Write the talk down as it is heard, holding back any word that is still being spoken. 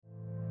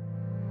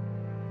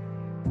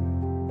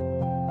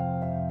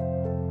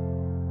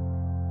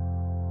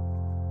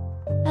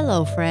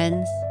Hello,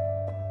 friends.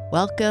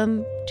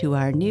 Welcome to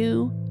our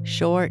new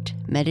short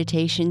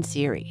meditation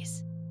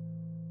series.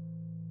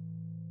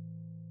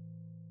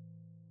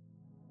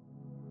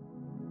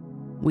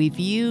 We've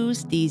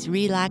used these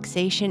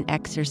relaxation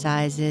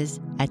exercises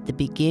at the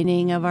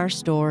beginning of our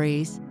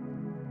stories,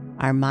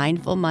 our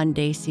Mindful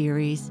Monday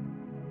series,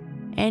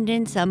 and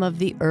in some of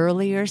the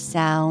earlier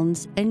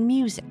sounds and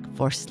music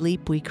for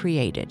sleep we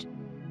created.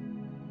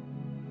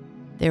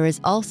 There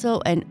is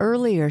also an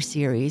earlier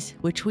series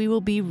which we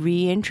will be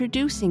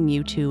reintroducing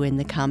you to in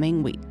the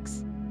coming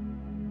weeks.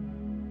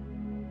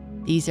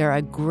 These are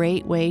a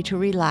great way to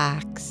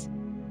relax,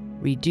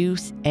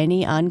 reduce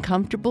any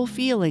uncomfortable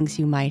feelings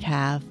you might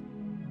have,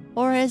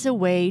 or as a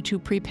way to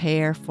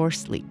prepare for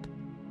sleep.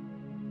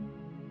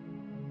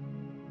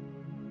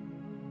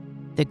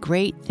 The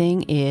great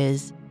thing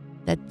is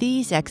that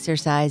these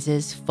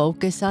exercises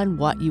focus on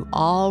what you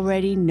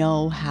already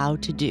know how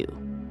to do: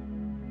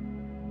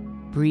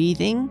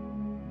 breathing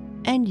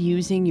and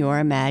using your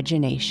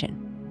imagination.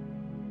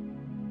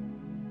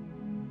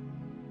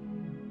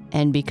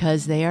 And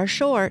because they are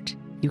short,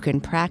 you can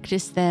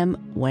practice them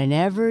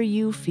whenever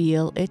you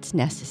feel it's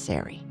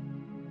necessary.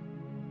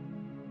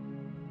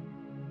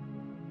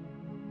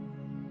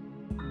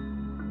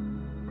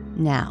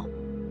 Now,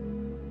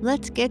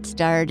 let's get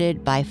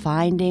started by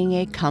finding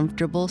a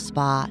comfortable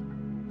spot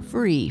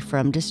free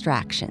from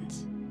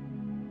distractions.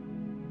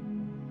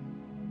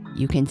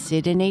 You can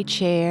sit in a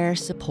chair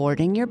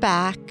supporting your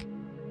back,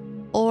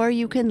 or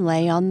you can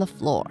lay on the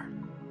floor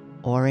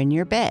or in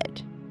your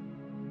bed.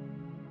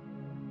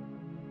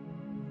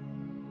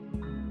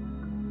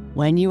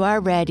 When you are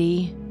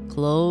ready,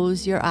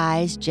 close your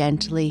eyes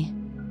gently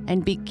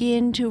and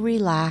begin to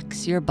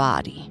relax your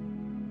body.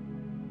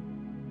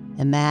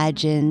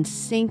 Imagine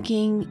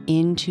sinking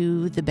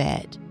into the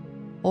bed,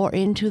 or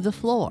into the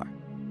floor,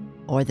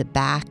 or the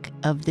back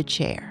of the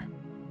chair.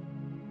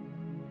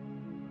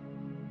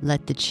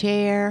 Let the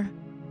chair,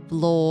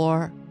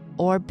 floor,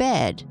 or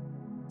bed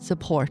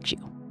support you.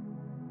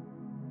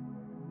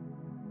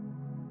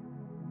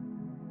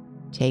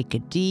 Take a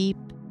deep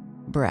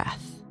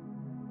breath.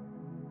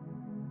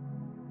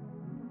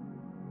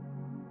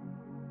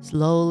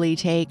 Slowly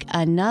take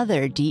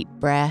another deep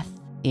breath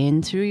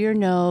in through your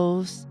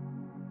nose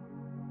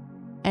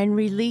and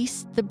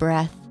release the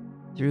breath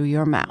through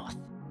your mouth.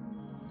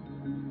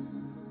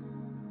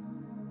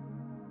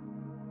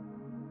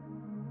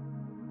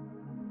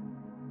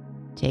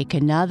 Take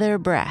another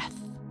breath.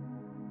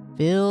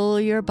 Fill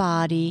your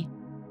body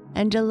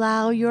and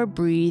allow your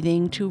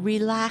breathing to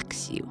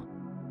relax you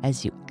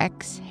as you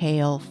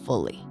exhale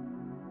fully.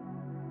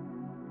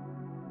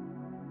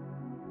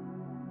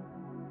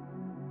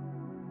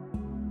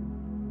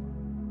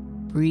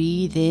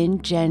 Breathe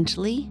in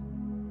gently,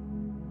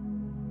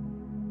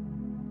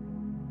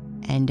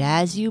 and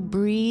as you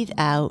breathe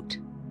out,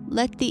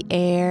 let the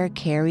air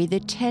carry the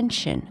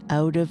tension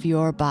out of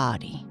your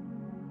body.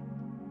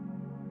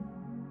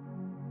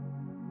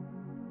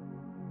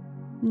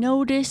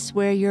 Notice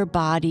where your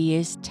body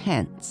is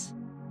tense.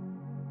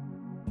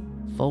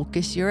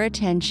 Focus your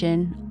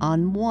attention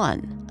on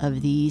one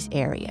of these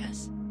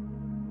areas.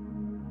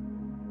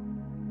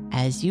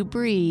 As you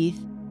breathe,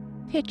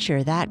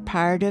 picture that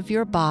part of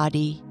your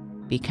body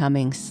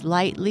becoming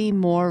slightly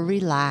more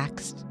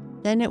relaxed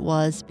than it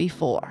was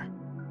before.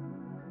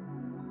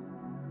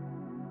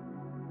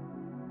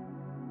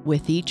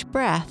 With each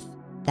breath,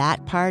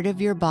 that part of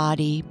your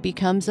body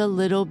becomes a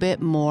little bit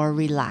more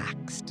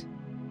relaxed.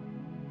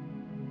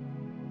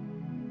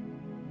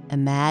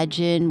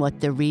 Imagine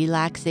what the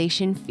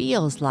relaxation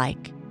feels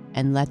like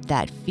and let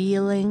that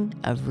feeling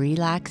of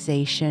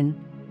relaxation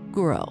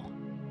grow.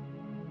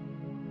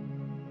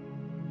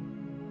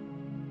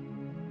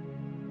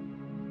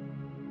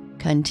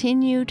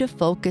 Continue to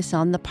focus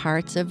on the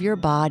parts of your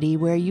body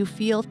where you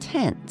feel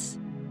tense,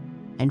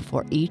 and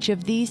for each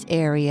of these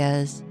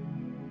areas,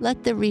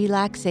 let the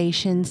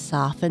relaxation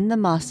soften the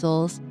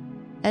muscles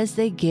as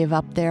they give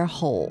up their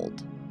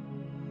hold.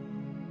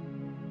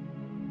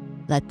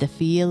 Let the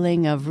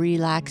feeling of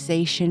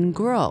relaxation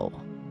grow,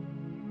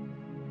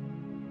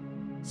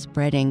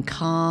 spreading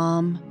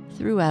calm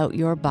throughout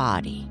your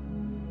body.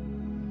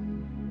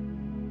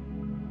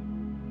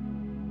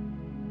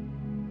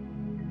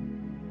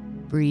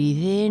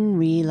 Breathe in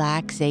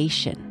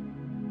relaxation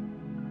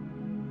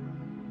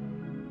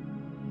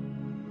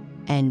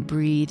and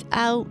breathe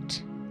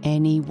out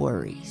any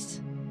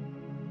worries.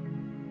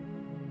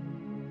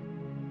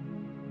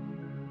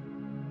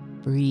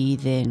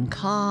 Breathe in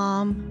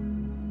calm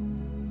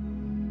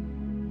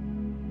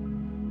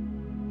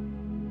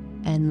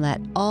and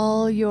let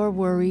all your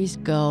worries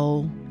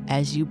go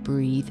as you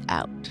breathe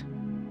out.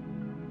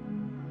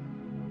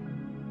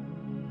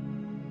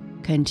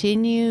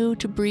 Continue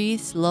to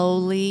breathe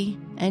slowly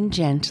and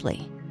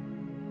gently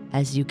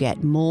as you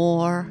get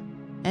more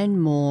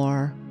and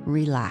more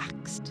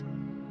relaxed.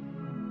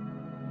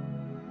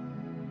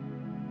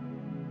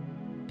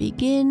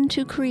 Begin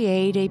to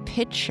create a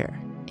picture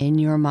in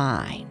your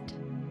mind.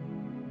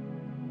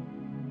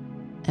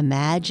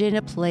 Imagine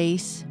a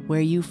place where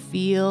you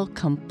feel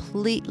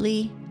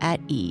completely at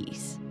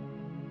ease.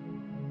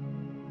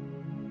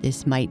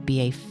 This might be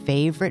a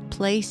favorite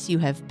place you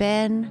have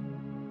been,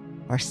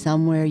 or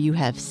somewhere you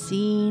have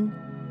seen,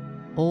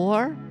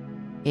 or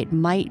it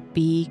might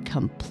be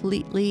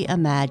completely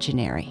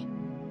imaginary.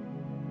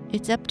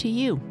 It's up to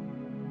you.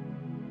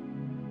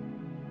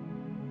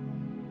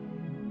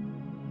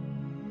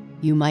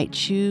 You might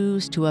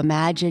choose to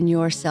imagine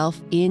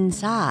yourself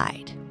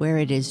inside, where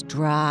it is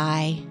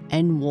dry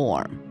and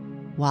warm,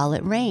 while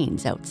it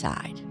rains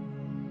outside.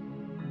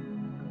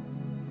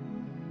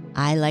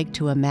 I like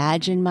to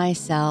imagine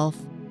myself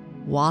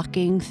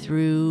walking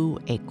through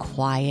a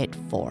quiet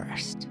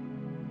forest.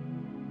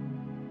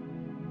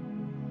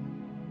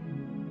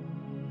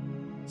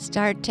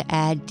 Start to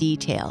add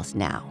details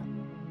now.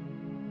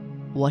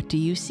 What do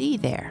you see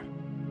there?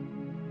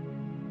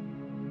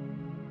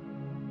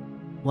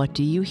 What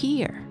do you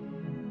hear?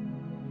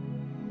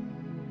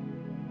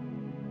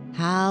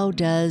 How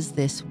does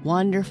this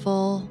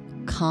wonderful,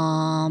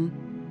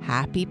 calm,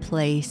 happy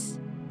place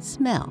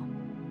smell?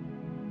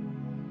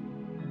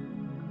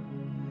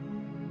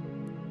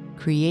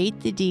 Create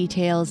the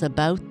details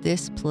about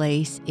this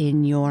place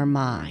in your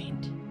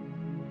mind.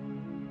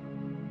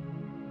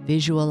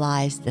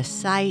 Visualize the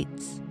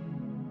sights,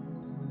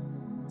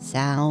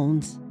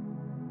 sounds,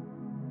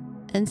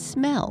 and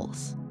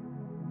smells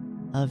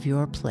of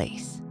your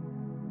place.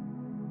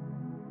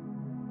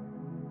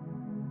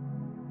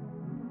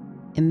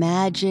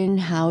 Imagine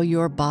how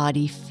your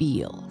body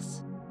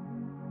feels.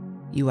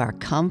 You are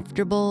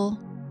comfortable,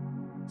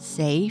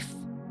 safe,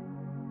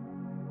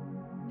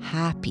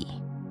 happy,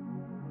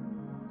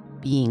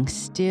 being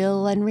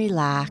still and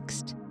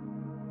relaxed,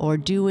 or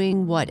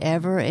doing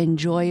whatever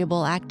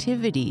enjoyable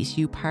activities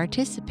you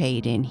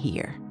participate in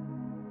here.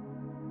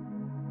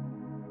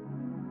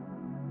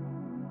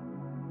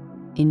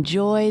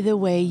 Enjoy the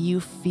way you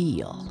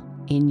feel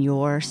in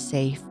your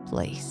safe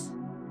place.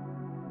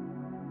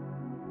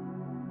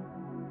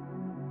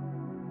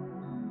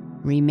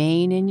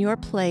 Remain in your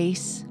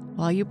place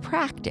while you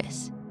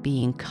practice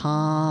being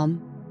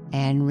calm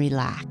and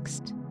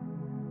relaxed.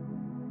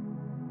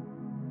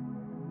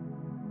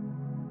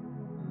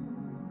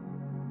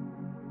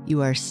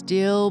 You are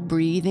still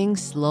breathing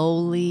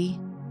slowly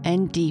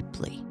and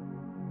deeply,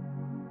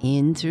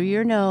 in through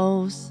your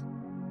nose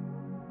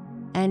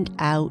and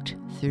out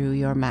through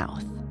your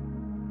mouth.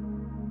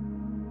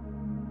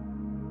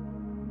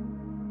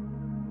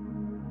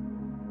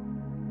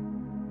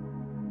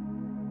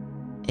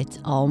 It's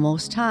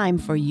almost time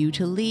for you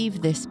to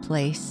leave this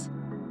place,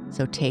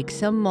 so take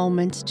some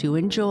moments to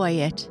enjoy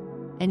it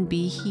and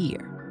be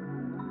here.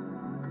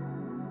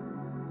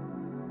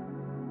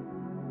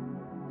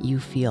 You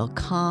feel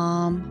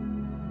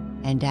calm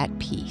and at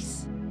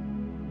peace.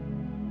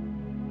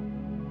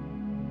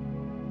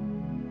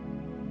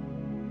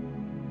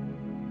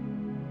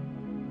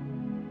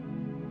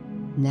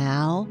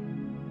 Now,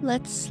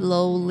 let's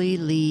slowly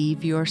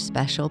leave your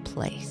special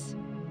place.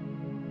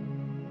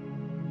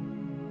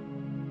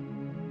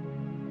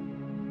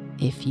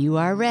 If you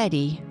are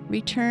ready,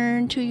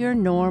 return to your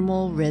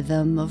normal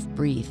rhythm of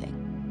breathing.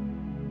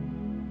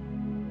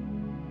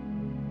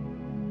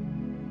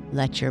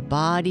 Let your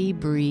body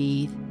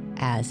breathe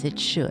as it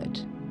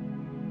should.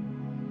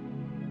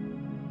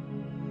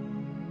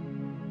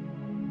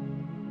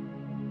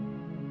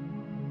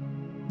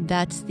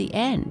 That's the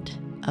end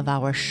of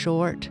our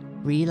short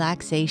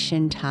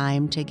relaxation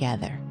time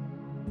together.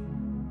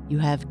 You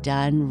have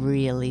done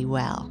really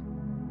well.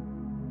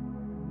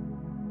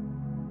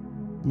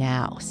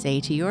 Now say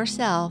to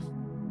yourself,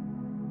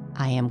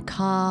 I am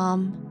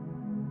calm,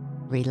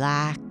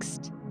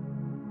 relaxed,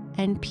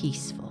 and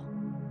peaceful.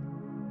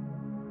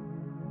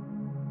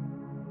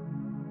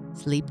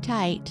 Sleep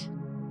tight.